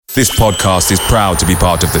This podcast is proud to be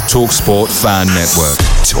part of the TalkSport Fan Network.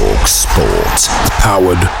 TalkSport.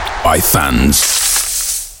 Powered by fans.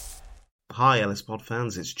 Hi Ellis Pod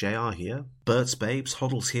fans, it's JR here. Bert's Babes,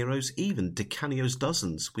 Hoddle's Heroes, even DiCanio's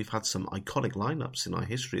Dozens. We've had some iconic lineups in our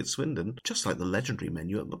history at Swindon, just like the legendary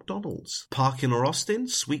menu at McDonald's. Parkin or Austin,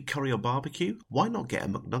 sweet curry or barbecue? Why not get a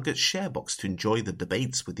McNuggets share box to enjoy the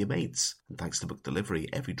debates with your mates? And thanks to McDelivery,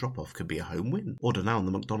 every drop-off could be a home win. Order now on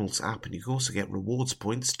the McDonald's app and you can also get rewards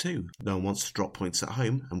points too. No one wants to drop points at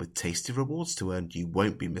home, and with tasty rewards to earn, you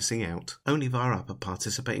won't be missing out. Only via app at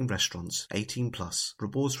participating restaurants. 18 plus.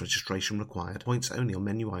 Rewards registration required. Points only on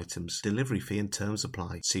menu items. Delivery fee and terms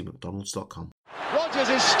apply. See mcdonalds.com. Rodgers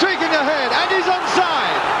is streaking ahead and he's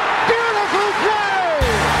onside. Beautiful play!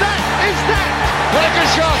 That is that! What a good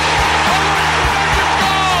shot!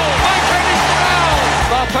 Goal! By Kenny Brown!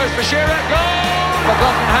 Far post for Shearer. Goal!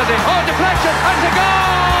 McLaughlin has it. Oh, deflection! And it's a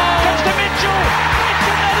goal! Comes to Mitchell! It's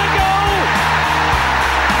another goal!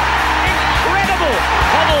 Incredible!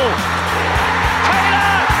 Hubble!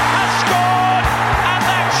 Taylor has scored! And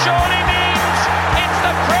that surely means it's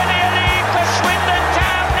the Premier League for Swindon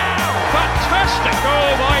Town now! Fantastic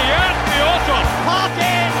goal by Jan Piotr!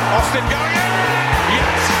 Parkin! Austin going in!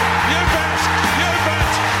 Yes! You bet!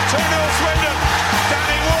 2-0 Swindon!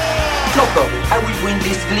 Danny Ward! No problem. I will win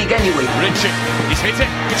this league anyway. Richard, he's hit it.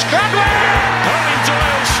 It's Crawley! Colin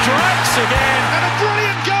Doyle strikes again. And a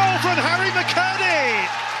brilliant goal from Harry McCurdy!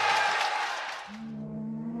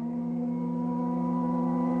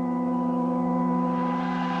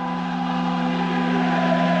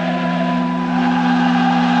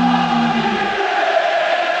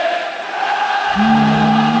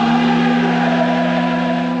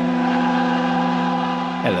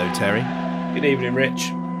 Hello, Terry. Good evening,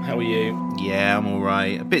 Rich. How are you? Yeah, I'm all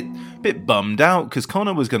right. A bit bummed out because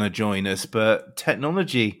Connor was going to join us, but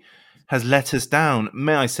technology has let us down.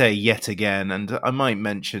 May I say yet again? And I might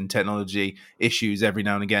mention technology issues every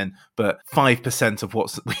now and again, but 5% of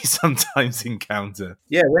what we sometimes encounter.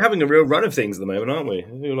 Yeah, we're having a real run of things at the moment, aren't we?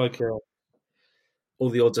 I feel like all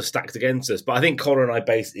the odds are stacked against us. But I think Connor and I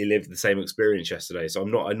basically lived the same experience yesterday, so I'm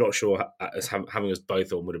not sure having us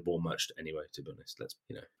both on would have brought much anyway. To be honest,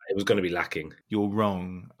 it was going to be lacking. You're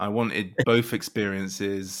wrong. I wanted both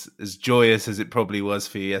experiences as joyous as it probably was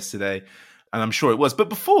for you yesterday, and I'm sure it was. But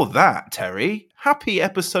before that, Terry, happy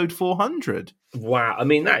episode 400. Wow, I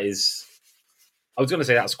mean that is. I was going to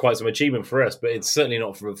say that's quite some achievement for us, but it's certainly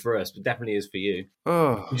not for us. But definitely is for you.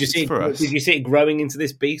 Oh, did you see? For us. Did you see it growing into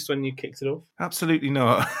this beast when you kicked it off? Absolutely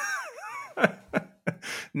not.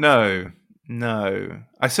 No.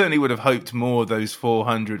 I certainly would have hoped more of those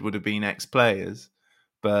 400 would have been ex-players.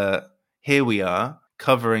 But here we are,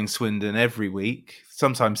 covering Swindon every week,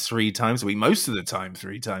 sometimes 3 times a week, most of the time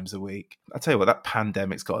 3 times a week. I tell you what, that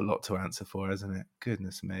pandemic's got a lot to answer for, hasn't it?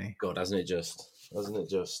 Goodness me. God, hasn't it just?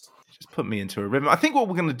 Just put me into a rhythm. I think what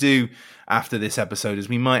we're going to do after this episode is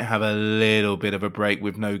we might have a little bit of a break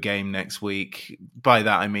with no game next week. By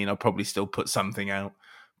that, I mean I'll probably still put something out.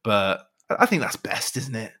 But I think that's best,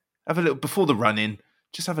 isn't it? Have a little, before the run-in,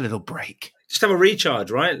 just have a little break. Just have a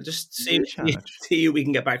recharge, right? Just see if we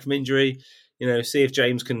can get back from injury. See if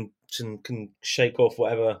James can shake off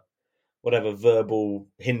whatever verbal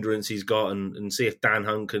hindrance he's got, and see if Dan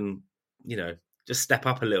Hunt can, just step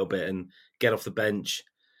up a little bit and get off the bench.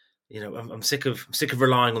 I'm sick of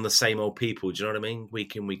relying on the same old people. Do you know what I mean?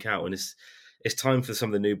 Week in, week out, and it's time for some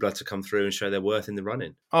of the new blood to come through and show their worth in the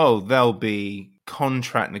running. Oh, there'll be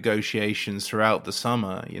contract negotiations throughout the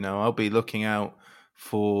summer. I'll be looking out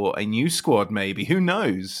for a new squad, maybe. Who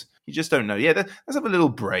knows? You just don't know. Yeah, let's have a little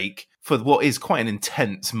break for what is quite an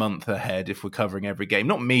intense month ahead if we're covering every game.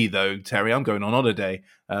 Not me, though, Terry. I'm going on holiday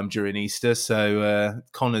during Easter, so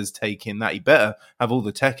Connor's taking that. He better have all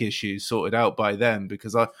the tech issues sorted out by then,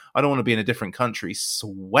 because I don't want to be in a different country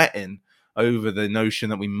sweating over the notion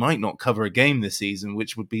that we might not cover a game this season,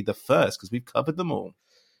 which would be the first, because we've covered them all.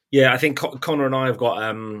 Yeah, I think Connor and I have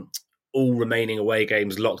got all remaining away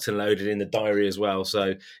games locked and loaded in the diary as well. So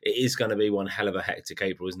it is going to be one hell of a hectic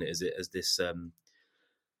April, isn't it? As this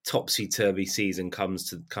topsy-turvy season comes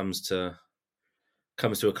to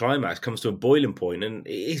a climax, comes to a boiling point, and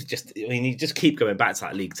it is just. I mean, you just keep going back to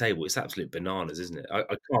that league table. It's absolute bananas, isn't it? I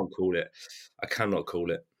can't call it. I cannot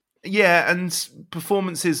call it. Yeah, and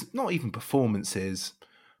performances, not even performances,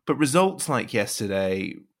 but results like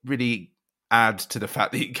yesterday really add to the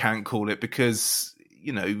fact that you can't call it, because,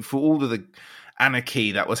 for all of the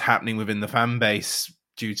anarchy that was happening within the fan base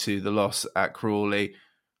due to the loss at Crawley,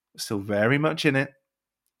 we're still very much in it.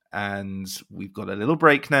 And we've got a little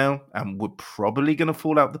break now, and we're probably going to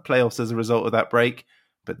fall out the playoffs as a result of that break.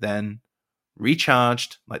 But then,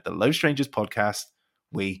 recharged, like the Low Strangers podcast,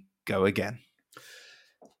 we go again.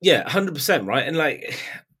 Yeah, 100%, right? And like,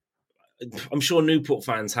 I'm sure Newport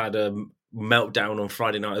fans had a meltdown on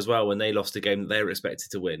Friday night as well when they lost a game that they were expected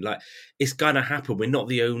to win. Like, it's going to happen. We're not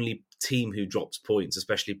the only team who drops points,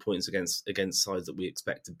 especially points against sides that we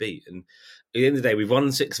expect to beat. And at the end of the day, we've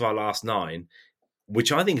won 6 of our last 9,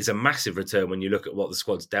 which I think is a massive return when you look at what the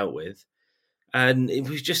squad's dealt with. And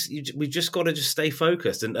we've just got to just stay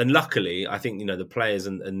focused. And luckily, I think, the players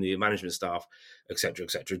and the management staff, et cetera,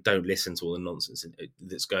 don't listen to all the nonsense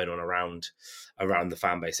that's going on around the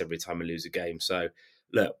fan base every time we lose a game. So,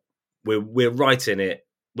 look, we're right in it.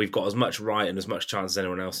 We've got as much right and as much chance as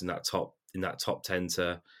anyone else in that top 10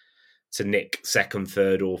 to nick 2nd,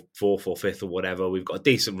 3rd, or 4th or 5th or whatever. We've got a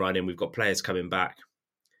decent run in. We've got players coming back.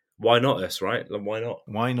 Why not us, right? Why not?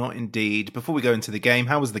 Why not, indeed. Before we go into the game,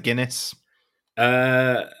 how was the Guinness?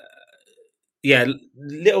 Little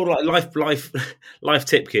life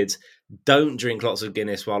tip, kids. Don't drink lots of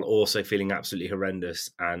Guinness while also feeling absolutely horrendous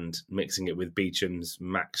and mixing it with Beecham's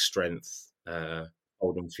max strength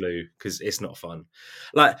Oldham Flu, because it's not fun.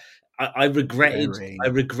 Like, I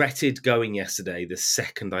regretted going yesterday the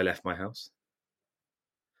second I left my house.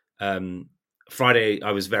 Friday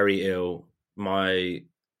I was very ill. My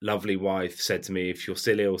lovely wife said to me, if you're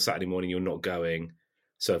still ill Saturday morning, you're not going.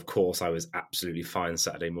 So, of course, I was absolutely fine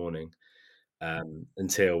Saturday morning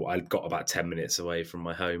until I got about 10 minutes away from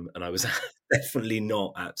my home, and I was definitely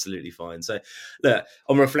not absolutely fine. So, look,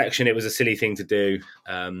 on reflection, it was a silly thing to do,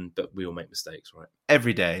 but we all make mistakes, right?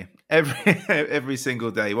 Every day, every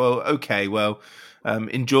single day. Well, okay,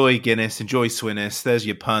 enjoy Guinness, enjoy Swinnis. There's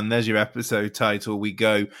your pun. There's your episode title. We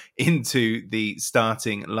go into the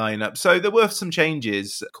starting lineup. So there were some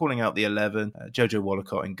changes, calling out the 11. Jojo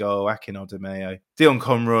Wallacott in goal, Akin Odemeo, Dion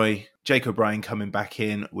Conroy, Jake O'Brien coming back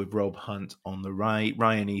in with Rob Hunt on the right,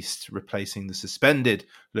 Ryan East replacing the suspended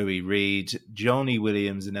Louis Reed, Johnny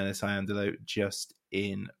Williams and Ellis Iandolo just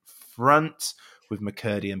in front, with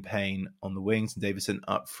McCurdy and Payne on the wings and Davison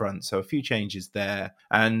up front. So a few changes there.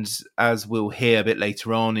 And as we'll hear a bit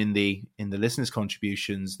later on in the listeners'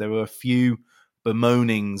 contributions, there were a few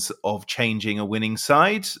bemoanings of changing a winning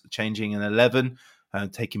side, changing an 11,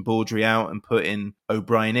 taking Baudry out and putting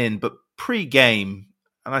O'Brien in. But pre-game,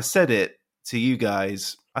 and I said it to you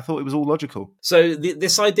guys, I thought it was all logical. So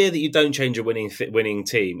this idea that you don't change a winning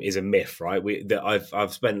team is a myth, right?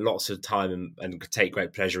 I've spent lots of time and take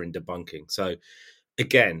great pleasure in debunking. So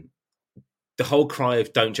again, the whole cry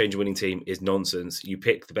of don't change a winning team is nonsense. You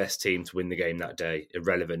pick the best team to win the game that day,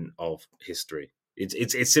 irrelevant of history.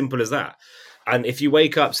 It's simple as that. And if you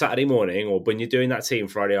wake up Saturday morning or when you're doing that team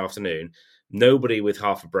Friday afternoon, nobody with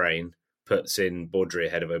half a brain puts in Baudry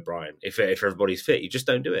ahead of O'Brien. If everybody's fit, you just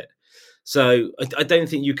don't do it. So I don't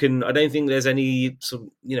think you can. I don't think there's any sort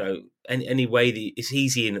of, any way that it's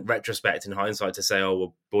easy in retrospect, in hindsight, to say, oh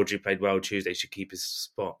well, Baudry played well Tuesday, should keep his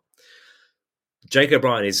spot. Jake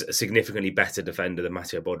O'Brien is a significantly better defender than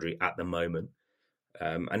Matteo Baudry at the moment,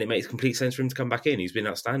 and it makes complete sense for him to come back in. He's been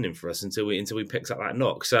outstanding for us until we picks up that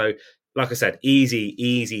knock. So, like I said,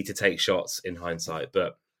 easy to take shots in hindsight,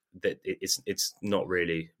 but it's not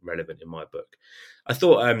really relevant in my book. I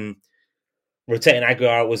thought. Rotating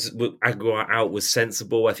Aguiar out was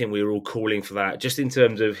sensible. I think we were all calling for that. Just in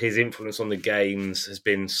terms of his influence on the games has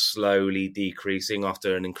been slowly decreasing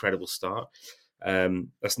after an incredible start.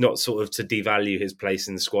 That's not sort of to devalue his place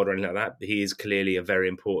in the squad or anything like that. He is clearly a very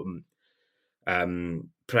important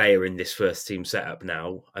player in this first team setup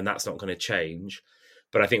now, and that's not going to change.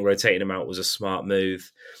 But I think rotating him out was a smart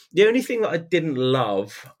move. The only thing that I didn't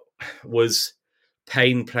love was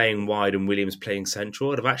Payne playing wide and Williams playing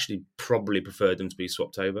central. I'd have actually probably preferred them to be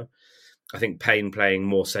swapped over. I think Payne playing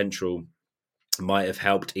more central might have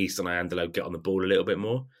helped East and Iandolo get on the ball a little bit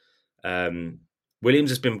more.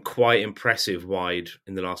 Williams has been quite impressive wide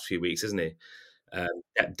in the last few weeks, hasn't he?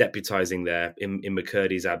 Deputising there in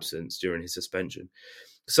McCurdy's absence during his suspension.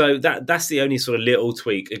 So that's the only sort of little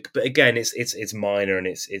tweak. But again, it's minor and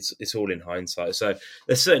it's all in hindsight. So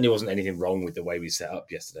there certainly wasn't anything wrong with the way we set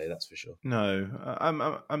up yesterday. That's for sure. No,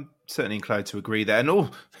 I'm certainly inclined to agree there.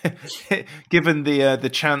 And given the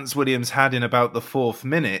chance Williams had in about the 4th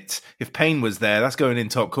minute, if Payne was there, that's going in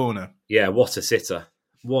top corner. Yeah, what a sitter!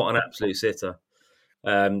 What an absolute sitter!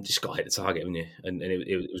 Just got to hit the target, haven't you? And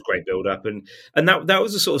it was great build up, and that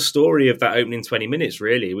was the sort of story of that opening 20 minutes.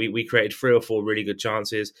 Really, we created 3 or 4 really good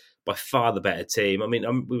chances. By far the better team. I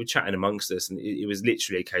mean, we were chatting amongst us, and it was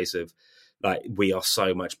literally a case of like, we are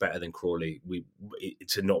so much better than Crawley.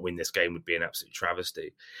 To not win this game would be an absolute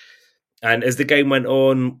travesty. And as the game went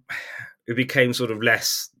on, it became sort of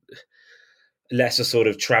less a sort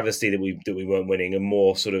of travesty that we weren't winning, and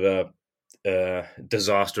more sort of a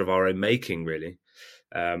disaster of our own making, really.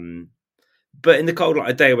 But in the cold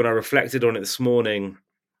light of day, when I reflected on it this morning,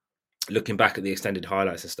 looking back at the extended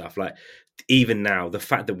highlights and stuff, like even now, the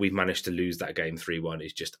fact that we've managed to lose that game 3-1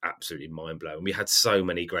 is just absolutely mind-blowing. We had so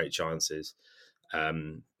many great chances,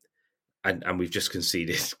 and we've just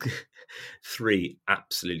conceded 3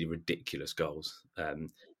 absolutely ridiculous goals.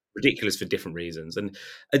 Ridiculous for different reasons. And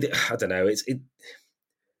I don't know,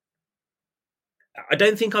 I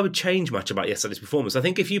don't think I would change much about yesterday's performance. I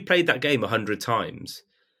think if you played that game 100 times,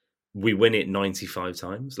 we win it 95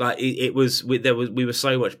 times. Like we were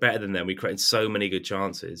so much better than them. We created so many good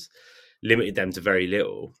chances, limited them to very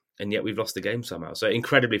little, and yet we've lost the game somehow. So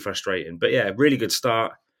incredibly frustrating. But yeah, really good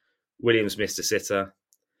start. Williams missed a sitter,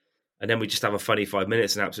 and then we just have a funny 5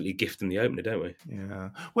 minutes and absolutely gift them the opener, don't we? Yeah.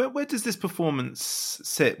 Where does this performance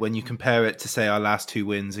sit when you compare it to, say, our last 2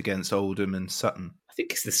 wins against Oldham and Sutton? I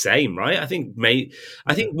think it's the same, right? I think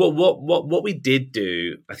what we did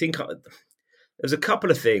do, I think there's a couple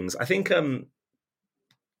of things. I think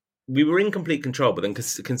we were in complete control, but then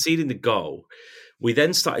conceding the goal, we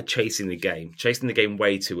then started chasing the game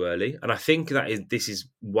way too early. And I think this is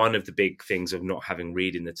one of the big things of not having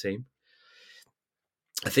Reed in the team.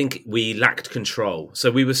 I think we lacked control.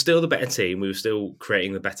 So we were still the better team. We were still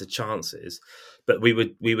creating the better chances, but we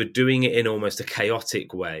were doing it in almost a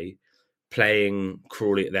chaotic way, playing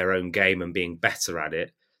Crawley at their own game and being better at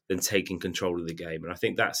it than taking control of the game. And I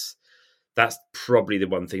think that's probably the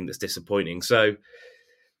one thing that's disappointing. So,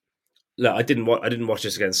 look, I didn't watch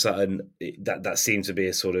this against Sutton. That seemed to be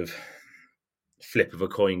a sort of flip of a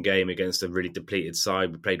coin game against a really depleted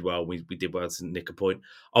side. We played well. We did well to nick a point.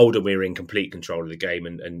 Oldham, we were in complete control of the game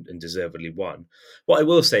and deservedly won. What I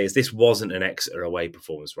will say is this wasn't an Exeter away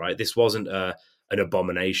performance, right? This wasn't an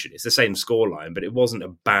abomination. It's the same scoreline, but it wasn't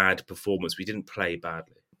a bad performance. We didn't play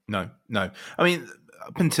badly. No. I mean,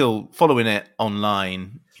 up until following it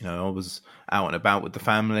online, I was out and about with the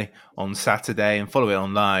family on Saturday and following it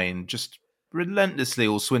online, just relentlessly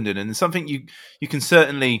all Swindon. And it's something you can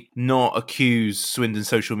certainly not accuse Swindon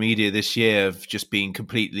social media this year of just being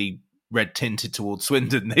completely red tinted towards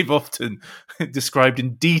Swindon. They've often described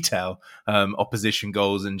in detail opposition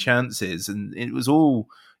goals and chances, and it was all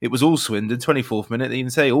Swindon. 24th minute, they even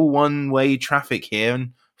say all one way traffic here,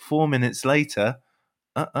 and 4 minutes later,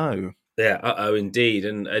 yeah, indeed,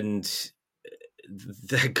 and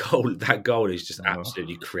that goal is just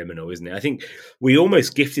absolutely criminal, isn't it? I think we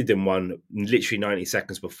almost gifted them one literally 90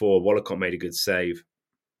 seconds before. Wollacott made a good save,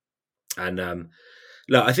 and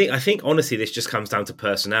look, I think honestly this just comes down to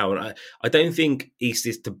personnel, and I don't think East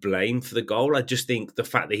is to blame for the goal. I just think the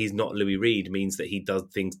fact that he's not Louis Reed means that he does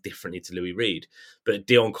things differently to Louis Reed. But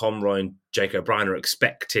Dion Conroy and Jake O'Brien are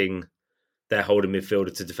expecting their holding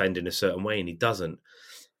midfielder to defend in a certain way, and he doesn't.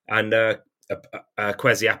 And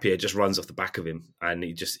Kwesi Appiah just runs off the back of him, and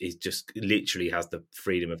he just literally has the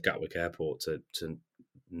freedom of Gatwick Airport to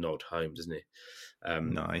nod home, doesn't he?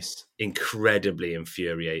 Nice, incredibly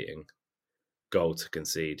infuriating goal to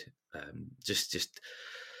concede. Just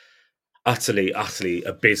utterly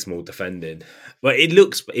abysmal defending. But it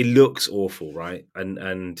looks awful, right?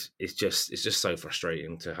 And it's just so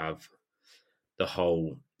frustrating to have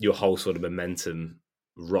your whole sort of momentum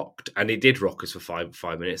rocked, and it did rock us for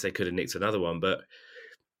five minutes. They could have nicked another one, but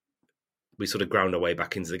we sort of ground our way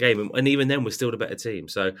back into the game, and even then we're still the better team.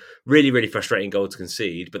 So really, really frustrating goal to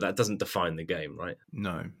concede, but that doesn't define the game, right?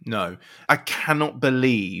 No. I cannot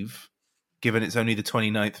believe, given it's only the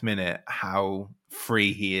 29th minute, how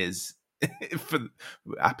free he is for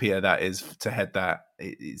Appiah, that is, to head that.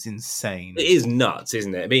 It's insane. It is nuts,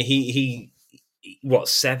 isn't it? I mean, he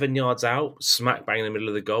 7 yards out, smack bang in the middle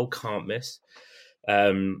of the goal, can't miss.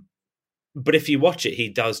 But if you watch it, he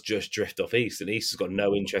does just drift off East, and East has got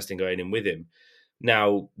no interest in going in with him.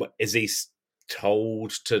 Now, is East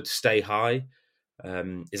told to stay high?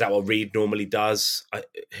 Is that what Reed normally does? I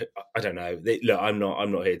don't know. Look, I'm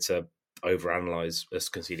not here to overanalyze us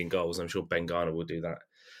conceding goals. I'm sure Ben Garner will do that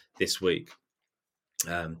this week.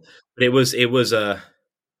 But it was it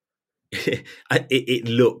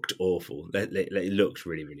looked awful. It looked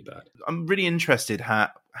really, really bad. I'm really interested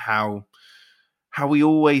how we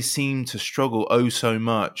always seem to struggle so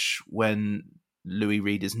much when Louis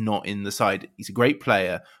Reed is not in the side. He's a great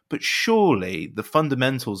player, but surely the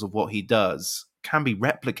fundamentals of what he does can be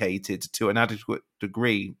replicated to an adequate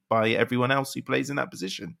degree by everyone else who plays in that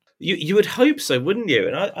position. You would hope so, wouldn't you?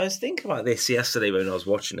 And I was thinking about this yesterday when I was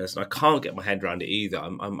watching this, and I can't get my head around it either.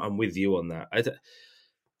 I'm with you on that.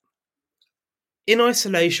 In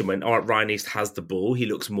isolation, when Ryan East has the ball, he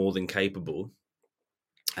looks more than capable.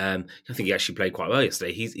 I think he actually played quite well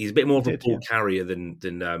yesterday. He's a bit more of a ball carrier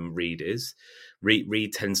than Reed is.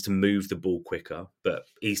 Reed tends to move the ball quicker, but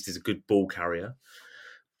East is a good ball carrier.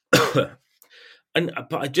 But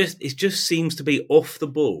it just seems to be off the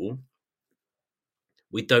ball.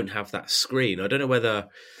 We don't have that screen. I don't know whether,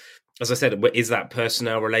 as I said, is that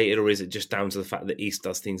personnel related or is it just down to the fact that East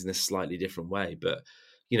does things in a slightly different way? But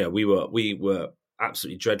we were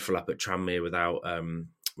absolutely dreadful up at Tranmere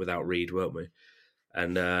without Reid, weren't we?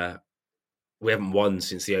 And we haven't won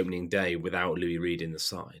since the opening day without Louis Reid in the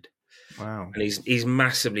side. Wow. And he's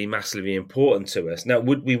massively, massively important to us. Now,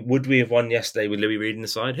 would we have won yesterday with Louis Reid in the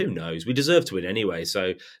side? Who knows? We deserve to win anyway.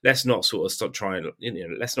 So let's not sort of stop trying.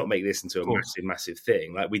 Let's not make this into a massive, massive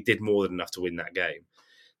thing. Like, we did more than enough to win that game.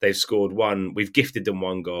 They've scored one. We've gifted them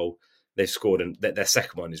one goal. They've scored, and their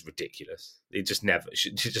second one is ridiculous. It just never,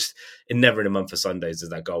 never in a month of Sundays does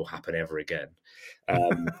that goal happen ever again.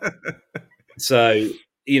 So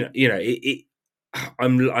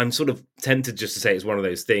I'm sort of tempted just to say it's one of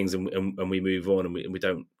those things, and we move on, and we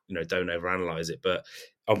don't overanalyze it. But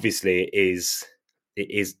obviously, it is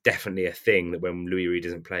definitely a thing that when Louis Reid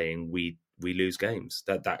isn't playing, we lose games.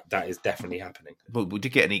 That is definitely happening. But we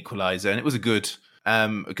did get an equaliser, and it was a good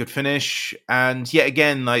finish. And yet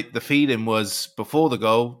again, like, the feeling was before the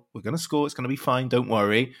goal, we're going to score. It's going to be fine. Don't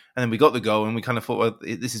worry. And then we got the goal, and we kind of thought, well,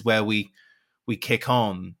 this is where we kick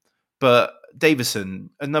on. But Davison,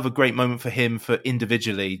 another great moment for him for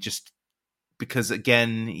individually, just because,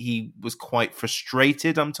 again, he was quite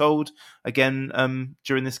frustrated, I'm told, again,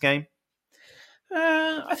 during this game.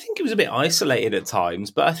 I think it was a bit isolated at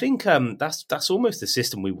times, but I think that's almost the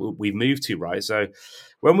system we've moved to, right? So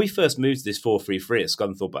when we first moved to this 4-3-3 at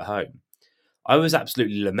Scunthorpe at home, I was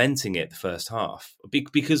absolutely lamenting it the first half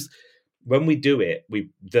because when we do it,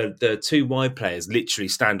 the two wide players literally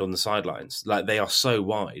stand on the sidelines, like they are so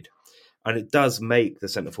wide. And it does make the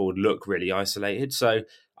centre forward look really isolated. So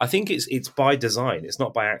I think it's by design. It's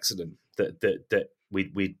not by accident that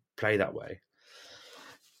we play that way.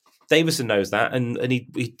 Davison knows that, and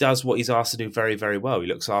he does what he's asked to do very, very well. He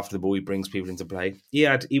looks after the ball. He brings people into play.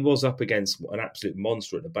 He was up against an absolute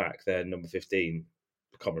monster at the back there, number 15.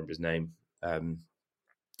 I can't remember his name.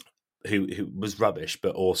 Who was rubbish,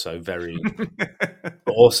 but also very,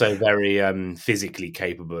 physically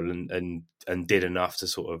capable and did enough to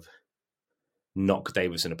sort of knock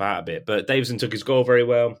Davison about a bit. But Davison took his goal very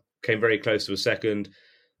well, came very close to a second.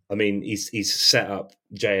 I mean, he's set up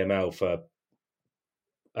JML for,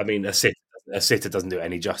 I mean, a sitter doesn't do it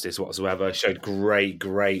any justice whatsoever. Showed great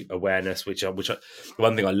awareness, which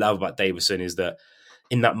one thing I love about Davison is that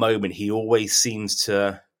in that moment, he always seems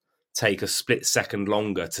to take a split second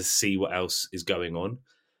longer to see what else is going on.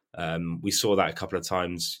 We saw that a couple of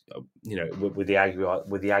times, with the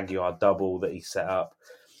Aguiar double that he set up.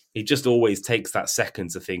 He just always takes that second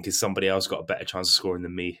to think, is somebody else got a better chance of scoring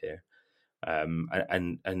than me here?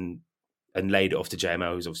 And laid it off to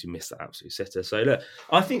JML, who's obviously missed that absolute sitter. So look,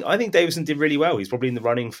 I think Davison did really well. He's probably in the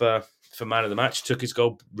running for man of the match. Took his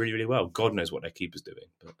goal really, really well. God knows what their keeper's doing.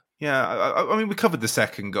 But. Yeah, I mean, we covered the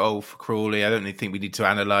second goal for Crawley. I don't really think we need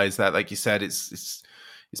to analyse that. Like you said, it's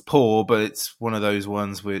poor, but it's one of those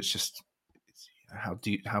ones where it's just how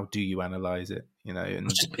do you analyse it?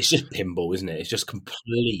 And it's just pinball, isn't it? It's just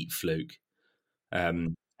complete fluke.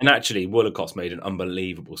 And actually, Woolcott's made an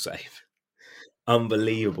unbelievable save. And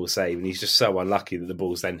he's just so unlucky that the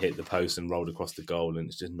ball's then hit the post and rolled across the goal, and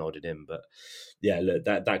it's just nodded in. But yeah, look,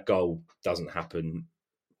 that goal doesn't happen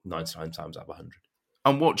 99 times out of 100.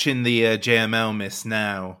 I'm watching the JML miss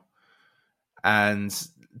now, and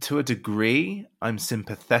to a degree, I'm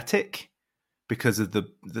sympathetic because of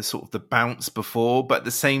the sort of the bounce before, but at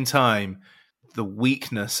the same time, the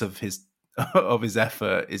weakness of his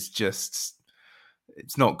effort is just.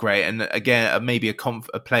 It's not great. And again, maybe a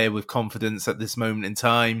player with confidence at this moment in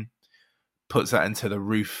time puts that into the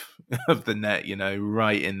roof of the net,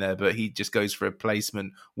 right in there. But he just goes for a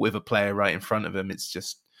placement with a player right in front of him. It's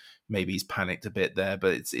just, maybe he's panicked a bit there,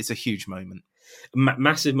 but it's a huge moment.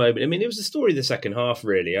 Massive moment. I mean, it was the story of the second half,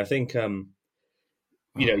 really. I think,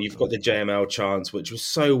 you've got the JML chance, which was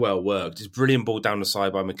so well worked. It's brilliant ball down the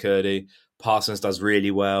side by McCurdy. Parsons does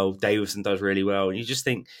really well. Davison does really well. And you just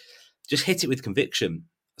think, just hit it with conviction.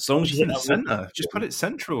 As long as you hit that center, just put it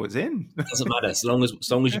central. It's in. It doesn't matter. As long as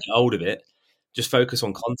you get hold of it, just focus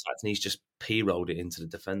on contact. And he's just p-rolled it into the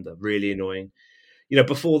defender. Really annoying.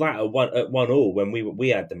 Before that, at 1-1, when we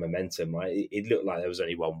had the momentum, right? It looked like there was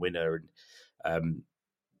only one winner, and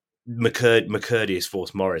McCurdy has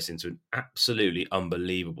forced Morris into an absolutely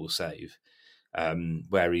unbelievable save,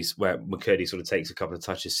 where McCurdy sort of takes a couple of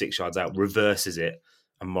touches 6 yards out, reverses it,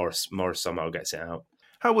 and Morris somehow gets it out.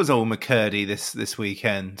 How was old McCurdy this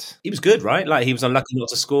weekend? He was good, right? Like, he was unlucky not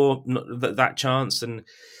to score that chance, and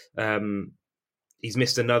he's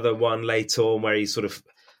missed another one later on where he sort of,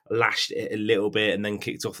 lashed it a little bit and then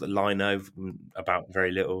kicked off the line over about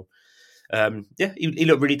very little. He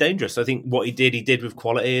looked really dangerous. I think what he did with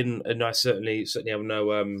quality, and I certainly have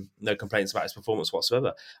no complaints about his performance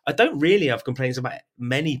whatsoever. I don't really have complaints about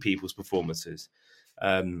many people's performances.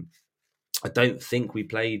 I don't think we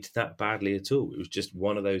played that badly at all. It was just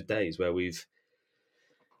one of those days where we've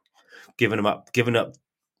given up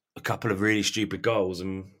a couple of really stupid goals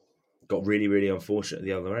and got really, really unfortunate at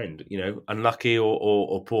the other end. Unlucky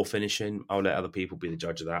or poor finishing. I'll let other people be the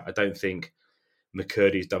judge of that. I don't think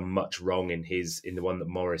McCurdy's done much wrong in the one that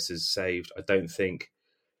Morris has saved. I don't think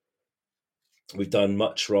we've done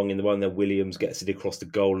much wrong in the one that Williams gets it across the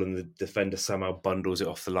goal and the defender somehow bundles it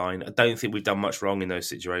off the line. I don't think we've done much wrong in those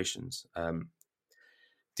situations.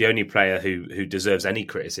 The only player who deserves any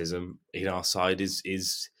criticism in our side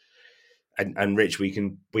is and Rich, we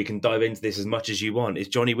can dive into this as much as you want. Is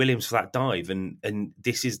Johnny Williams for that dive, and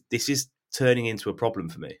this is turning into a problem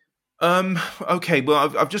for me. Okay,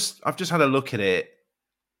 well, I've just had a look at it,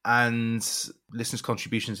 and listeners'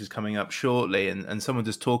 contributions is coming up shortly, and someone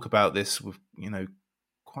does talk about this with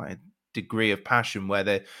quite a degree of passion, where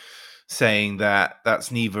they're saying that that's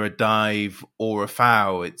neither a dive or a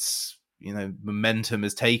foul. It's momentum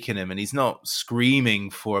has taken him, and he's not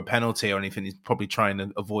screaming for a penalty or anything. He's probably trying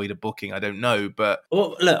to avoid a booking. I don't know, but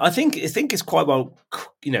look, I think it's quite well,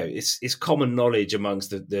 it's common knowledge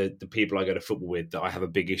amongst the people I go to football with that I have a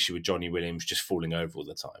big issue with Johnny Williams just falling over all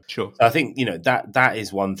the time. Sure, so I think that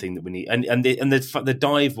is one thing that we need, and the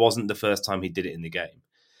dive wasn't the first time he did it in the game.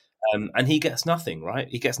 And he gets nothing, right?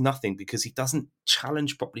 He gets nothing because he doesn't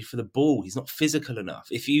challenge properly for the ball. He's not physical enough.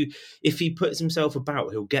 If he puts himself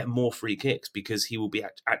about, he'll get more free kicks because he will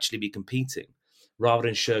actually be competing rather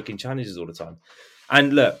than shirking challenges all the time.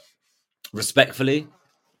 And look, respectfully,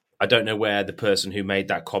 I don't know where the person who made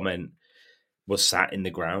that comment was sat in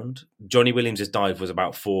the ground. Johnny Williams' dive was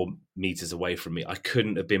about 4 meters away from me. I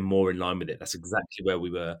couldn't have been more in line with it. That's exactly where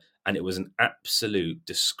we were. And it was an absolute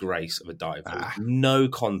disgrace of a dive. There was no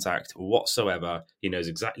contact whatsoever. He knows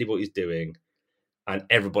exactly what he's doing. And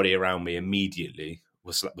everybody around me immediately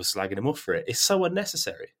was slagging him off for it. It's so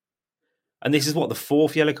unnecessary. And this is the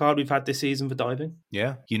 4th yellow card we've had this season for diving?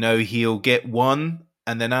 Yeah. He'll get one.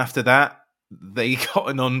 And then after that, they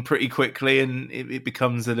gotten on pretty quickly, and it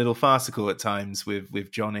becomes a little farcical at times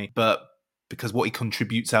with Johnny. But because what he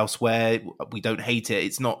contributes elsewhere, we don't hate it.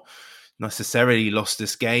 It's not necessarily lost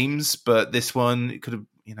us games, but this one, it could have,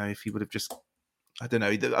 if he would have just, I don't know.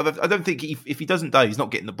 I don't think if he doesn't dive, he's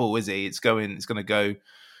not getting the ball, is he? It's going to go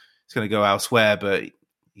elsewhere, but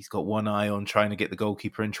he's got one eye on trying to get the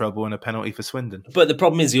goalkeeper in trouble and a penalty for Swindon. But the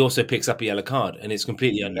problem is he also picks up a yellow card, and it's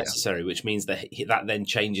completely unnecessary, which means that then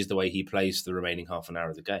changes the way he plays for the remaining half an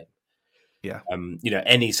hour of the game. Yeah.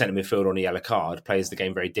 Any centre midfielder on a yellow card plays the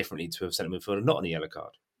game very differently to a centre midfielder not on a yellow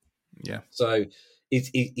card. Yeah. So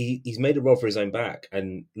he's made a rod for his own back.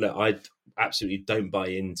 And look, I absolutely don't buy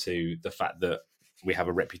into the fact that we have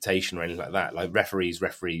a reputation or anything like that. Like referees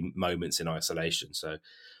referee moments in isolation. So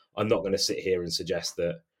I'm not going to sit here and suggest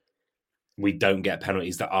that we don't get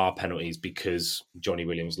penalties that are penalties because Johnny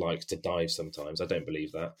Williams likes to dive sometimes. I don't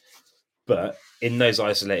believe that. But in those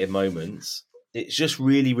isolated moments, it's just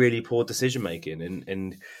really, really poor decision making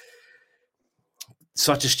and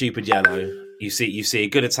such a stupid yellow. You see a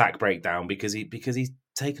good attack breakdown because he's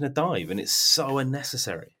taken a dive, and it's so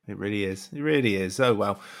unnecessary. It really is. It really is. Oh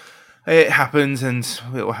well. It happens, and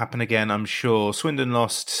it will happen again, I'm sure. Swindon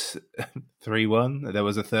lost 3-1. There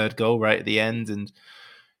was a third goal right at the end, and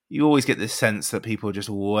you always get this sense that people are just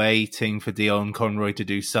waiting for Dion Conroy to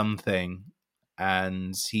do something,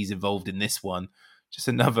 and he's involved in this one. Just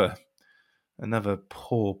another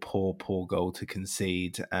poor goal to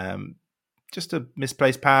concede. Just a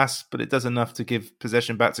misplaced pass, but it does enough to give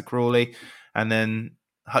possession back to Crawley, and then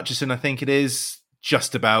Hutchison, I think it is,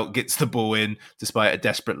 just about gets the ball in despite a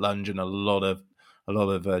desperate lunge and a lot of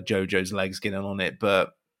Jojo's legs getting on it,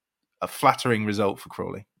 but a flattering result for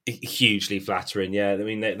Crawley. Hugely flattering, yeah. I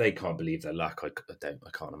mean, they can't believe their luck. I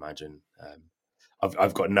can't imagine.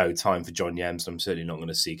 I've got no time for John Yems. I'm certainly not going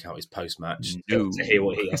to seek out his post-match to hear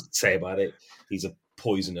what he has to say about it. He's a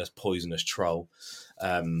poisonous troll.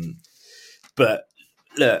 But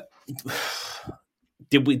look,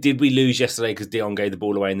 did we lose yesterday because Dion gave the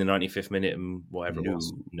ball away in the 95th minute and whatever it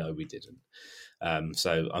was? No, we didn't.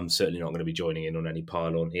 So I'm certainly not going to be joining in on any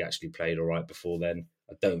pile-on. He actually played all right before then.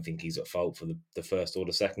 I don't think he's at fault for the first or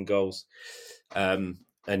the second goals. And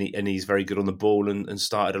he's very good on the ball and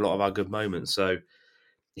started a lot of our good moments. So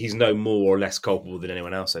he's no more or less culpable than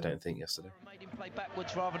anyone else, I don't think, yesterday. Made him play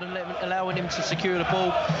backwards rather than allowing him to secure the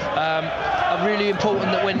ball. Really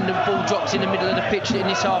important that when the ball drops in the middle of the pitch in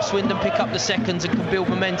this half, Swindon pick up the seconds and can build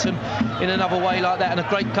momentum in another way like that. And a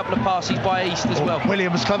great couple of passes by East as well.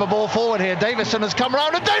 Williams, clever ball forward here. Davison has come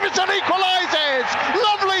round and Davison equalises!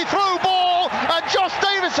 Lovely through ball and Josh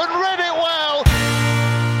Davison read it well.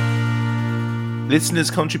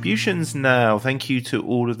 Listeners' contributions now. Thank you to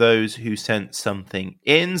all of those who sent something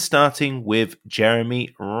in, starting with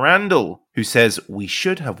Jeremy Randall, who says, "We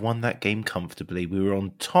should have won that game comfortably. We were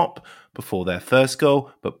on top before their first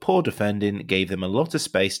goal, but poor defending gave them a lot of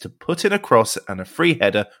space to put in a cross and a free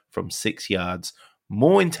header from 6 yards.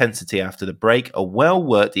 More intensity after the break, a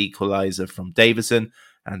well-worked equaliser from Davison,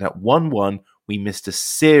 and at 1-1, we missed a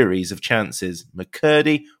series of chances.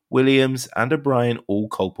 McCurdy, Williams and O'Brien all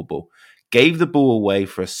culpable. Gave the ball away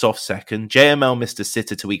for a soft second. JML missed a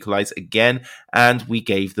sitter to equalise again, and we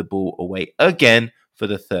gave the ball away again for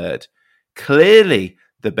the third. Clearly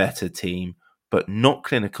the better team, but not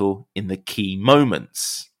clinical in the key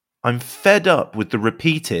moments. I'm fed up with the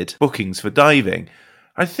repeated bookings for diving.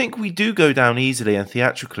 I think we do go down easily and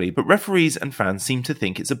theatrically, but referees and fans seem to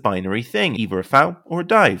think it's a binary thing, either a foul or a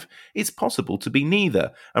dive. It's possible to be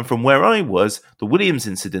neither, and from where I was, the Williams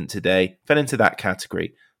incident today fell into that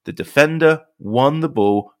category. The defender won the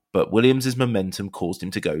ball, but Williams' momentum caused him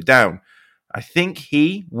to go down. I think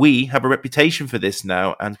we have a reputation for this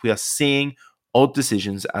now, and we are seeing odd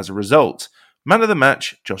decisions as a result. Man of the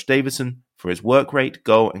match, Josh Davison, for his work rate,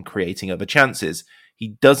 goal, and creating other chances.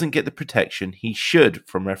 He doesn't get the protection he should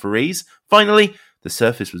from referees. Finally, the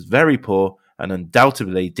surface was very poor and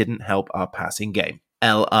undoubtedly didn't help our passing game.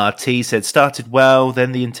 LRT said started well,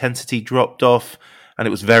 then the intensity dropped off, and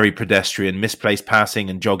it was very pedestrian, misplaced passing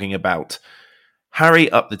and jogging about. Harry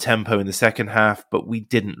upped the tempo in the second half, but we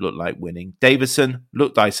didn't look like winning. Davison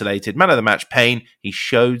looked isolated. Man of the match, Payne. He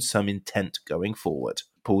showed some intent going forward.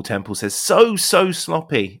 Paul Temple says, so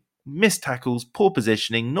sloppy. Missed tackles, poor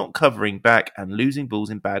positioning, not covering back, and losing balls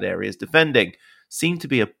in bad areas defending. Seemed to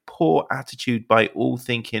be a poor attitude by all,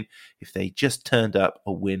 thinking if they just turned up,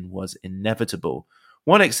 a win was inevitable.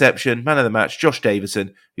 One exception, man of the match, Josh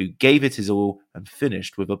Davison, who gave it his all and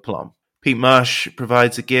finished with aplomb. Pete Marsh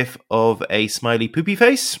provides a gif of a smiley poopy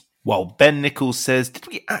face, while Ben Nichols says, did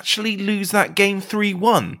we actually lose that game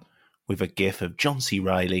 3-1? With a gif of John C.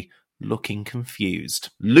 Reilly looking confused.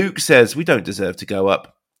 Luke says, we don't deserve to go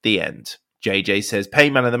up. The end. JJ says, pay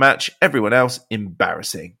man of the match, everyone else,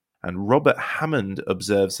 embarrassing. And Robert Hammond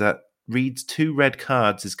observes that Reed's 2 red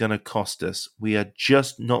cards is going to cost us. We are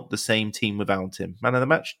just not the same team without him. Man of the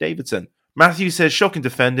match, Davidson. Matthew says, shocking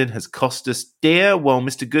defending has cost us dear, while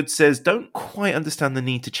Mr. Good says, don't quite understand the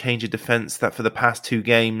need to change a defence that for the past 2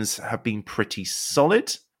 games have been pretty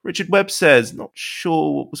solid. Richard Webb says, not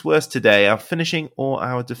sure what was worse today, our finishing or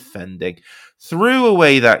our defending. Threw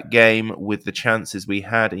away that game with the chances we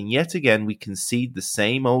had, and yet again we concede the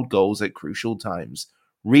same old goals at crucial times.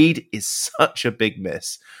 Reed is such a big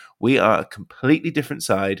miss. We are a completely different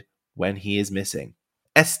side when he is missing.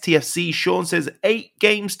 STFC Sean says 8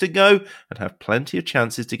 games to go and have plenty of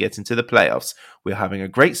chances to get into the playoffs. We're having a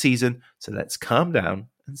great season, so let's calm down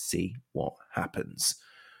and see what happens.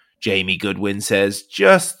 Jamie Goodwin says,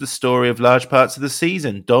 just the story of large parts of the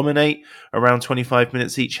season. Dominate around 25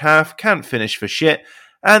 minutes each half, can't finish for shit,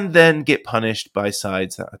 and then get punished by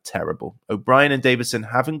sides that are terrible. O'Brien and Davison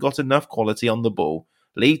haven't got enough quality on the ball.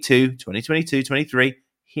 League 2, 2022-23,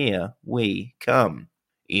 here we come.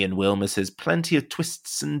 Ian Wilmer says, plenty of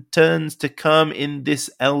twists and turns to come in this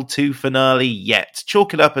L2 finale yet.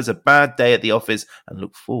 Chalk it up as a bad day at the office and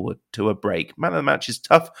look forward to a break. Man of the match is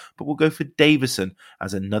tough, but we'll go for Davison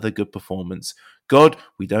as another good performance. God,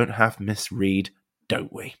 we don't have Miss Reed,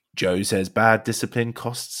 don't we? Joe says, bad discipline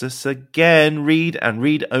costs us again. Reed and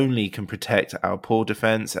Reed only can protect our poor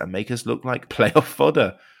defence and make us look like playoff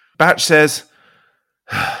fodder. Batch says,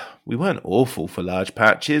 we weren't awful for large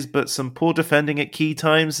patches, but some poor defending at key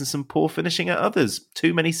times and some poor finishing at others.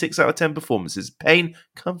 Too many 6 out of 10 performances. Payne,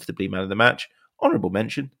 comfortably man of the match. Honourable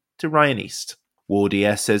mention to Ryan East. Wardy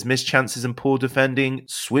S says, missed chances and poor defending.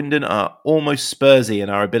 Swindon are almost Spursy in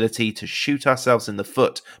our ability to shoot ourselves in the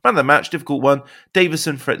foot. Man of the match, difficult one.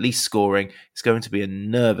 Davison for at least scoring. It's going to be a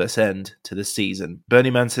nervous end to the season. Bernie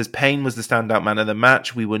Man says, Payne was the standout man of the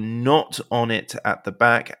match. We were not on it at the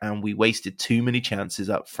back and we wasted too many chances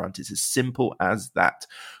up front. It's as simple as that.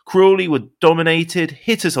 Crawley were dominated,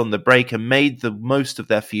 hit us on the break and made the most of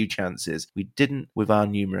their few chances. We didn't with our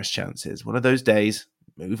numerous chances. One of those days.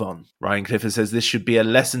 Move on. Ryan Clifford says this should be a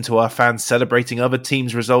lesson to our fans celebrating other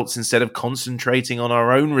teams' results instead of concentrating on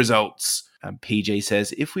our own results. And PJ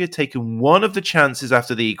says, if we had taken one of the chances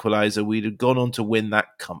after the equaliser, we'd have gone on to win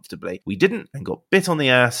that comfortably. We didn't and got bit on the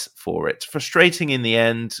ass for it. Frustrating in the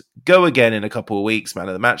end. Go again in a couple of weeks. Man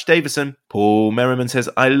of the match, Davison. Paul Merriman says,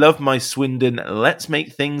 I love my Swindon. Let's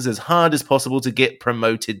make things as hard as possible to get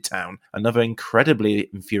promoted town. Another incredibly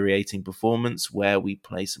infuriating performance where we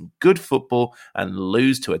play some good football and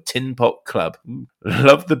lose to a tin pot club.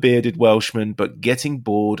 Love the bearded Welshman, but getting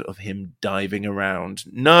bored of him diving around.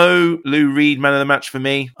 No Lou Reed, man of the match for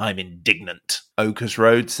me. I'm indignant. Oakus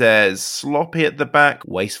Road says, sloppy at the back,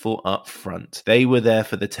 wasteful up front. They were there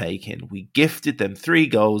for the taking. We gifted them 3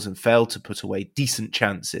 goals and failed to put away decent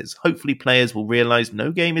chances. Hopefully players will realise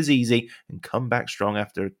no game is easy and come back strong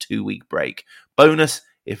after a 2-week break. Bonus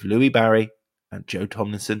if Louis Barry and Joe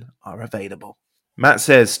Tomlinson are available. Matt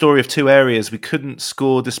says, story of 2 areas. We couldn't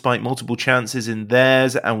score despite multiple chances in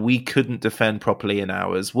theirs, and we couldn't defend properly in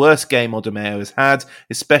ours. Worst game Odomeo has had,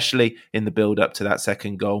 especially in the build-up to that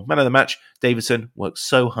second goal. Man of the match, Davison worked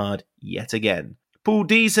so hard yet again. Paul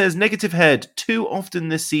D says, negative head. Too often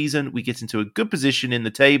this season, we get into a good position in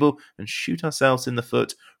the table and shoot ourselves in the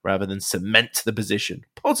foot rather than cement the position.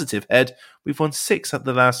 Positive head. We've won 6 of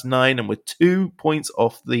the last 9 and we're 2 points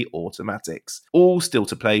off the automatics. All still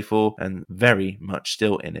to play for and very much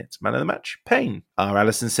still in it. Man of the match, Payne. R.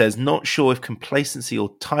 Allison says, not sure if complacency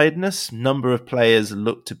or tiredness. Number of players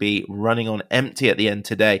look to be running on empty at the end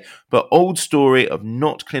today, but old story of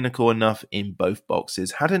not clinical enough in both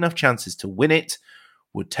boxes. Had enough chances to win it.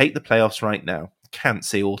 Would take the playoffs right now. Can't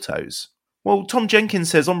see autos. Well, Tom Jenkins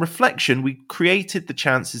says, on reflection, we created the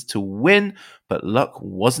chances to win, but luck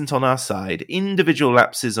wasn't on our side. Individual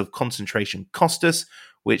lapses of concentration cost us,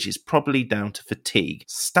 which is probably down to fatigue.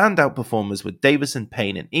 Standout performers were Davison,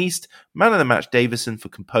 Payne and East. Man of the match, Davison for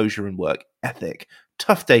composure and work ethic.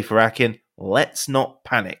 Tough day for Akin. Let's not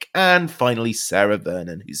panic. And finally, Sarah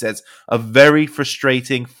Vernon, who says, a very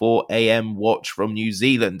frustrating 4 a.m. watch from New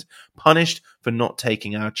Zealand. Punished for not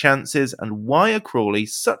taking our chances. And why are Crawley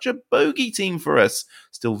such a bogey team for us?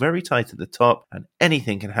 Still very tight at the top, and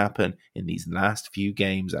anything can happen in these last few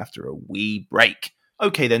games after a wee break.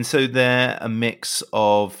 Okay then, so they're a mix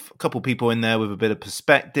of a couple people in there with a bit of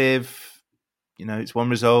perspective. You know, it's one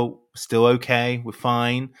result, still okay, we're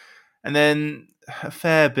fine. And then a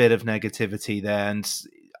fair bit of negativity there, and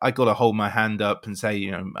I got to hold my hand up and say, you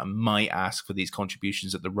know, I might ask for these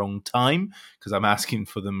contributions at the wrong time because I'm asking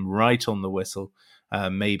for them right on the whistle.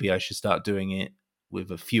 Maybe I should start doing it with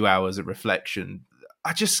a few hours of reflection.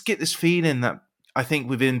 I just get this feeling that I think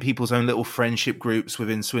within people's own little friendship groups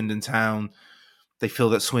within Swindon Town, they feel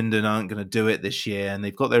that Swindon aren't going to do it this year, and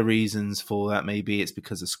they've got their reasons for that. Maybe it's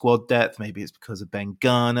because of squad depth, maybe it's because of Ben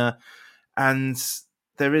Garner, and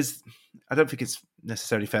there is, I don't think it's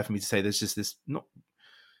necessarily fair for me to say there's just this not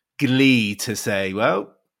glee to say,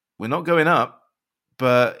 well, we're not going up,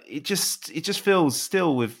 but it just feels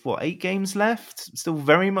still with 8 games left, still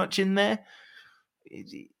very much in there.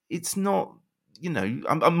 It's not, you know,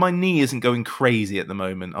 my knee isn't going crazy at the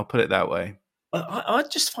moment. I'll put it that way. I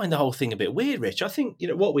just find the whole thing a bit weird, Rich. I think, you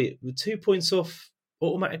know, we're 2 points off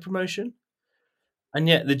automatic promotion, and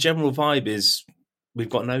yet the general vibe is we've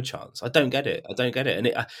got no chance. I don't get it.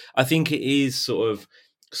 And I think it is sort of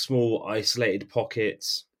small, isolated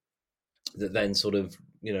pockets that then sort of,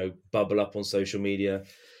 you know, bubble up on social media.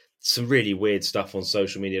 Some really weird stuff on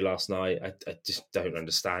social media last night. I just don't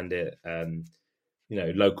understand it. You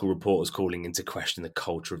know, local reporters calling into question the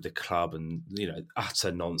culture of the club and, you know,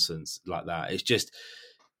 utter nonsense like that. It's just,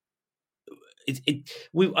 I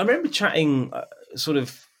remember chatting sort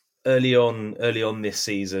of early on this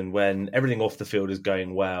season when everything off the field is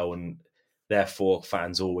going well and therefore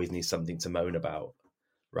fans always need something to moan about,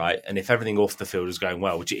 right? And if everything off the field is going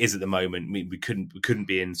well, which it is at the moment, we couldn't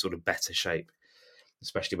be in sort of better shape,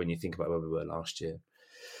 especially when you think about where we were last year.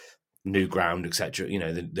 New ground, etc. You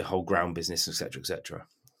know, the whole ground business, etc.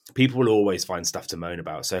 People will always find stuff to moan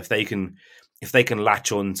about. So if they can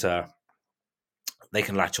latch on to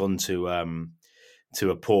to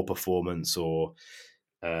a poor performance or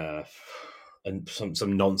and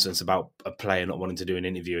some nonsense about a player not wanting to do an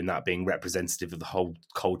interview and that being representative of the whole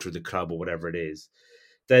culture of the club or whatever it is,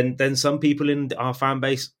 then some people in our fan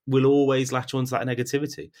base will always latch on to that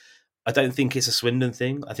negativity. I don't think it's a Swindon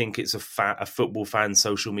thing. I think it's a football fan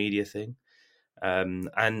social media thing.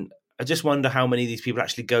 And I just wonder how many of these people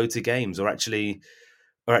actually go to games or actually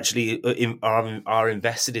are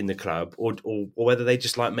invested in the club, or whether they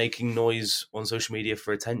just like making noise on social media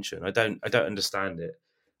for attention. I don't understand it.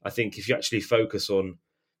 I think if you actually focus on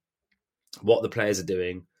what the players are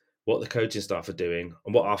doing, what the coaching staff are doing,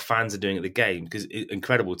 and what our fans are doing at the game, because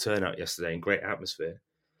incredible turnout yesterday and great atmosphere.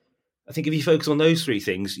 I think if you focus on those three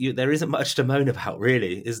things, there isn't much to moan about,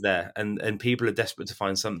 really, is there? And people are desperate to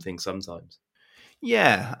find something sometimes.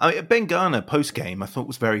 Yeah, Ben Garner post game I thought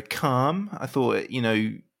was very calm. I thought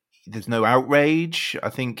there's no outrage. I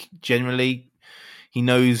think generally he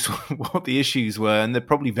knows what the issues were, and they're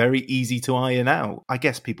probably very easy to iron out. I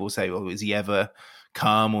guess people say, "Well, is he ever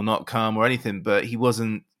calm or not calm or anything?" But he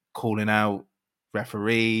wasn't calling out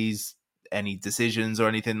referees, any decisions or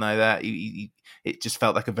anything like that. It just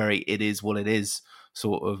felt like a very "it is what it is"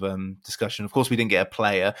 sort of discussion. Of course, we didn't get a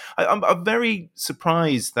player. I'm very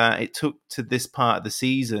surprised that it took to this part of the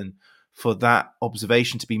season for that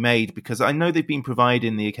observation to be made, because I know they've been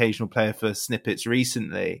providing the occasional player for snippets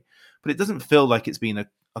recently, but it doesn't feel like it's been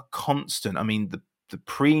a constant. I mean, the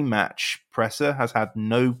pre-match presser has had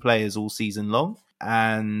no players all season long,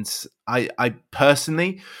 and I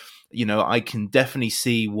personally, I can definitely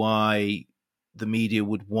see why the media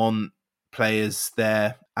would want players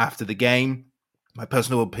there after the game. My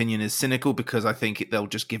personal opinion is cynical, because I think they'll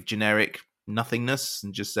just give generic nothingness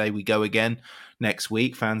and just say we go again next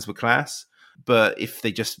week. Fans were class. But if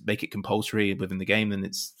they just make it compulsory within the game,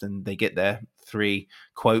 then they get their 3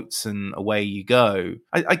 quotes and away you go.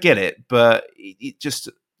 I get it, but it just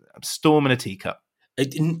a storm in a teacup. A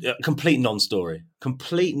complete non-story.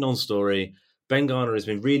 Complete non-story. Ben Garner has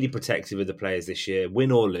been really protective of the players this year,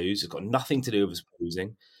 win or lose. It's got nothing to do with us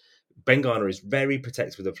losing. Ben Garner is very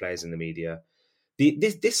protective of the players in the media.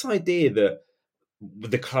 This idea that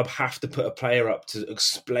the club have to put a player up to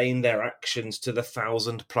explain their actions to the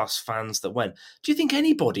 1,000+ fans that went. Do you think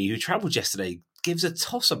anybody who travelled yesterday gives a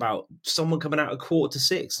toss about someone coming out at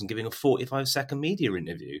 5:45 and giving a 45-second media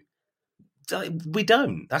interview? We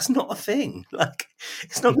don't. That's not a thing. Like,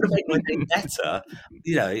 it's not going to make my day better.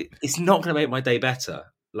 It's not going to make my day better.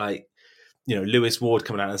 Like, Lewis Ward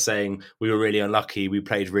coming out and saying we were really unlucky, we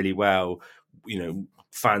played really well.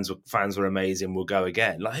 Fans were amazing. We'll go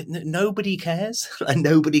again. Like, nobody cares. Like,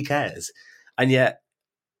 nobody cares. And yet,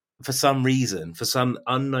 for some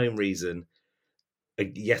unknown reason,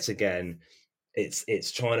 yet again,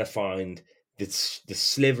 it's trying to find the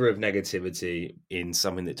sliver of negativity in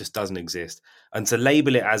something that just doesn't exist, and to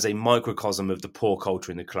label it as a microcosm of the poor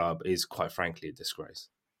culture in the club is, quite frankly, a disgrace.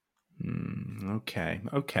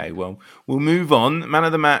 Okay. Well, we'll move on. Man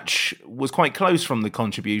of the match was quite close from the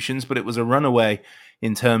contributions, but it was a runaway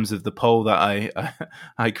in terms of the poll that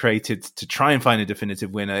I created to try and find a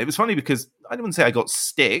definitive winner. It was funny because I wouldn't say I got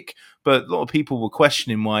stick, but a lot of people were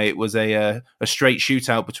questioning why it was a straight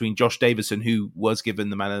shootout between Josh Davison, who was given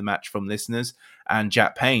the man of the match from listeners, and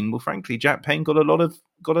Jack Payne. Well, frankly, Jack Payne got a lot of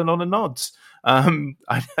nods. I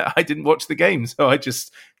didn't watch the game, so I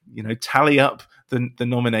just tally up the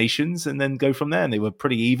nominations and then go from there, and they were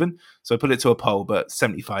pretty even. So I put it to a poll, but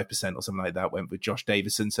 75% or something like that went with Josh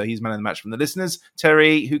Davison. So he's man of the match from the listeners.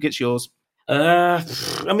 Terry, who gets yours? I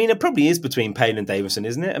mean, it probably is between Payne and Davison,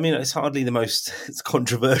 isn't it? I mean, it's hardly the most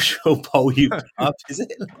controversial poll you put up, is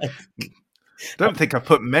it? I don't think I've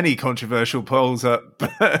put many controversial polls up.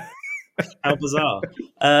 How bizarre.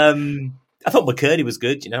 I thought McCurdy was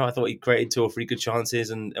good. I thought he created 2 or 3 good chances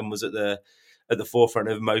and was at the forefront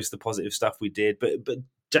of most of the positive stuff we did. But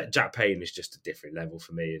Jack Payne is just a different level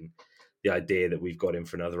for me, and the idea that we've got him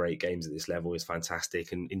for another 8 games at this level is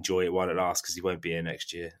fantastic, and enjoy it while it lasts, because he won't be here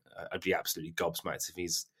next year. I'd be absolutely gobsmacked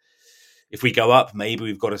if we go up, maybe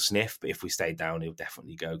we've got a sniff, but if we stay down, he'll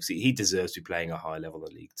definitely go, because he deserves to be playing a high level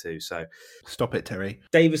in League 2. So stop it, Terry.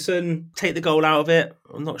 Davison, take the goal out of it.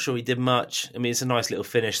 I'm not sure he did much. I mean, it's a nice little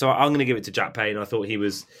finish. So I'm going to give it to Jack Payne. I thought he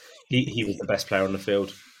was the best player on the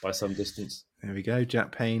field by some distance. There we go.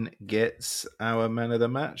 Jack Payne gets our man of the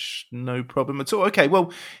match. No problem at all. Okay,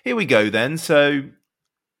 well, here we go then. So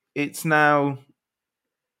it's now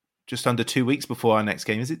just under 2 weeks before our next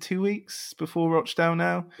game. Is it 2 weeks before Rochdale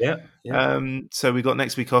now? Yeah. So we got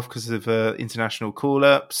next week off because of international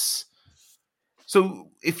call-ups.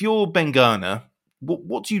 So if you're Ben Garner,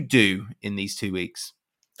 what do you do in these 2 weeks?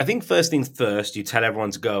 I think first things first, you tell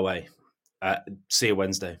everyone to go away. See you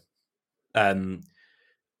Wednesday. I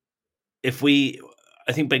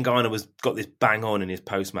think Ben Garner got this bang on in his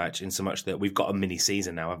post-match, in so much that we've got a mini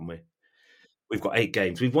season now, haven't we? We've got 8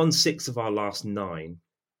 games. We've won 6 of our last 9.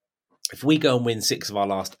 If we go and win 6 of our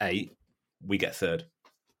last 8, we get third.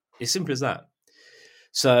 It's simple as that.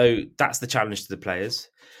 So that's the challenge to the players.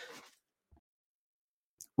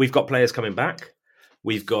 We've got players coming back.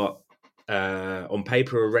 We've got, on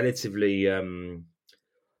paper, a relatively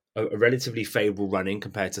favourable running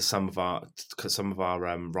compared to some of our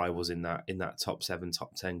rivals in that top 7,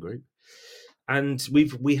 top 10 group, and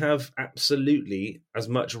we have absolutely as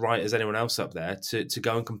much right as anyone else up there to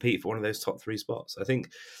go and compete for one of those top 3 spots. I think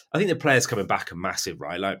the players coming back are massive,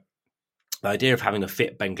 right? Like, The idea of having a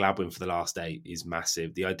fit Ben Gladwin for the last 8 is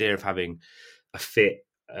massive. The idea of having a fit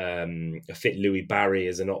Louis Barry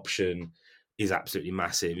as an option is absolutely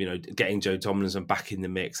massive. Getting Joe Tomlinson back in the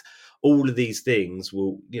mix, all of these things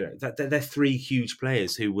will, they're 3 huge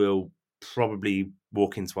players who will probably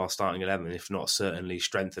walk into our starting 11, if not certainly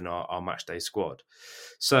strengthen our match day squad.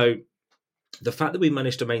 So the fact that we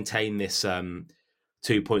managed to maintain this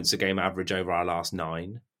 2 points a game average over our last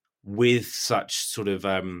 9 with such sort of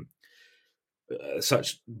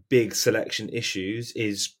such big selection issues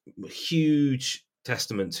is huge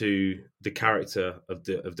testament to the character of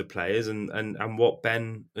the players and what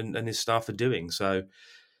Ben and his staff are doing. So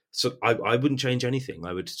I wouldn't change anything.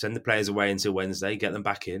 I would send the players away until Wednesday, get them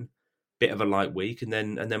back in, bit of a light week, and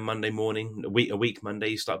then Monday morning, a week Monday,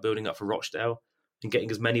 you start building up for Rochdale and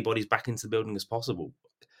getting as many bodies back into the building as possible.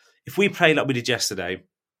 If we play like we did yesterday,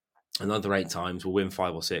 another 8 times, we'll win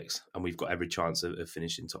 5 or 6, and we've got every chance of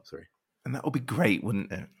finishing top 3. And that would be great,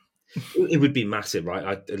 wouldn't it? It would be massive,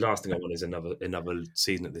 right? The last thing I want is another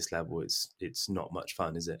season at this level. It's not much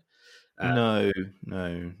fun, is it? No.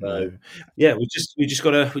 Yeah, we just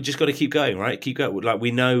gotta keep going, right? Keep going. Like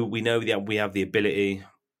we know that we have the ability.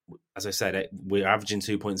 As I said, we're averaging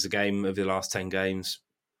 2 points a game over the last 10 games.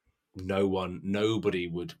 Nobody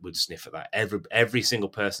would sniff at that. Every single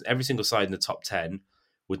person, every single side in the top 10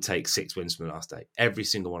 would take 6 wins from the last 8. Every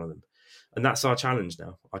single one of them. And that's our challenge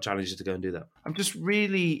now. Our challenge is to go and do that. I'm just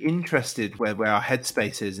really interested where our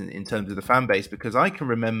headspace is in terms of the fan base, because I can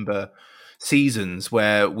remember seasons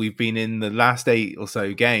where we've been in the last 8 or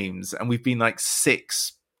so games and we've been like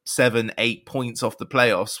 6, 7, 8 points off the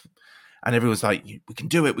playoffs. And everyone's like, we can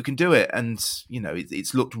do it. And,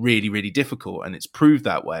 it's looked really, really difficult and it's proved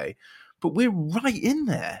that way. But we're right in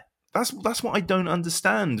there. That's what I don't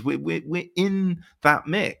understand. We're in that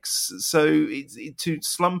mix. So to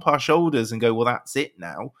slump our shoulders and go, well, that's it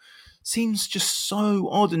now, seems just so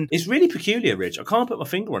odd. And it's really peculiar, Rich. I can't put my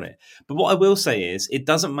finger on it. But what I will say is it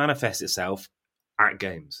doesn't manifest itself at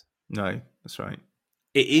games. No, that's right.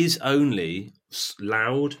 It is only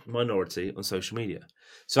loud minority on social media.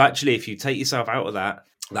 So actually, if you take yourself out of that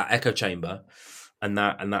echo chamber and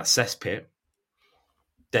that cesspit,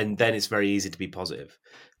 then it's very easy to be positive.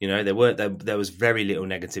 There was very little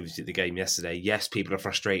negativity at the game yesterday. Yes, people are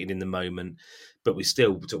frustrated in the moment, but we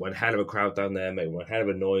still took one hell of a crowd down there, made one hell of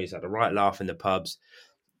a noise, had a right laugh in the pubs,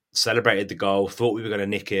 celebrated the goal, thought we were going to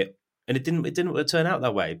nick it, and it didn't turn out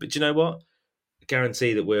that way. But you know what? I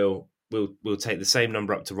guarantee that we'll take the same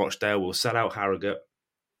number up to Rochdale. We'll sell out Harrogate.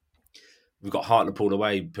 We've got Hartlepool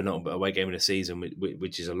away, penultimate away game of the season,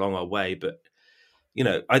 which is a long old way. But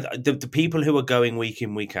the people who are going week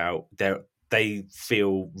in, week out, they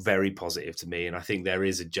feel very positive to me, and I think there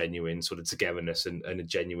is a genuine sort of togetherness and a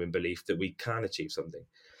genuine belief that we can achieve something.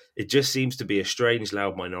 It just seems to be a strange,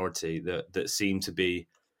 loud minority that seem to be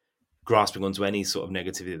grasping onto any sort of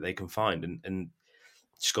negativity that they can find, and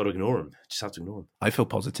just got to ignore them. Just have to ignore them. I feel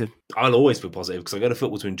positive. I'll always feel positive because I go to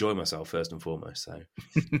football to enjoy myself first and foremost. So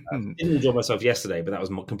I didn't enjoy myself yesterday, but that was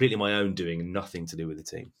completely my own doing and nothing to do with the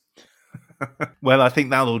team. Well, I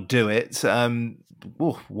think that'll do it.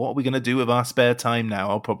 What are we going to do with our spare time now?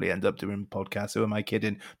 I'll probably end up doing podcasts. Who am I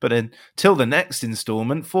kidding? But until the next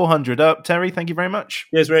instalment, 400 up. Terry, thank you very much.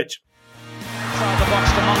 Cheers, Rich. Inside the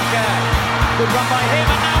box to Moncur. Good run by him,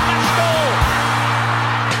 and now Pascal.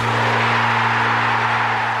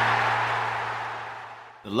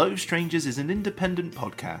 The Low Strangers is an independent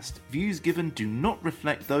podcast. Views given do not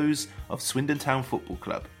reflect those of Swindon Town Football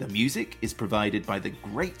Club. The music is provided by the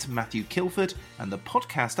great Matthew Kilford, and the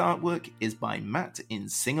podcast artwork is by Matt in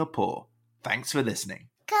Singapore. Thanks for listening.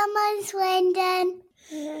 Come on, Swindon.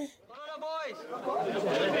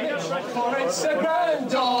 For it's a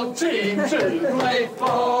grand old team to play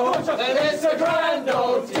for, and it's a grand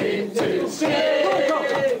old team to see.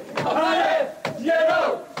 And if you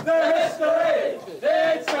know the history,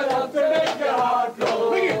 it's enough to make your heart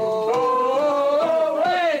glow. Oh,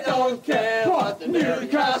 we don't care what the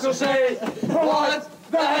Newcastle say. What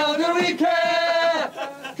the hell do we care?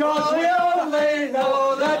 'Cause we only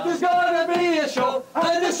know that there's gonna be a show,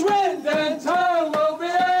 and the Swindon Town will be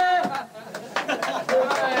there.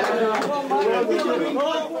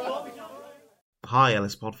 Hi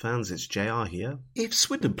LSPod fans, it's JR here. If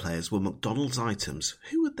Swindon players were McDonald's items,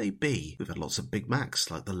 who would they be? We've had lots of Big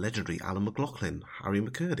Macs like the legendary Alan McLaughlin, Harry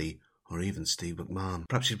McCurdy, or even Steve McMahon.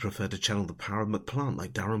 Perhaps you'd prefer to channel the power of McPlant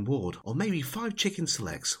like Darren Ward, or maybe 5 chicken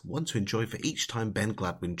selects, one to enjoy for each time Ben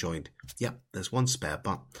Gladwin joined. Yep, there's one spare,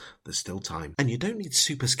 but there's still time. And you don't need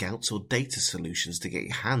Super Scouts or data solutions to get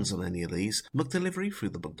your hands on any of these. McDelivery through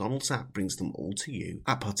the McDonald's app brings them all to you.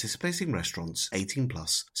 At participating restaurants,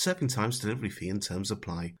 18+. Serving times, delivery fee and terms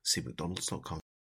apply. See mcdonalds.com.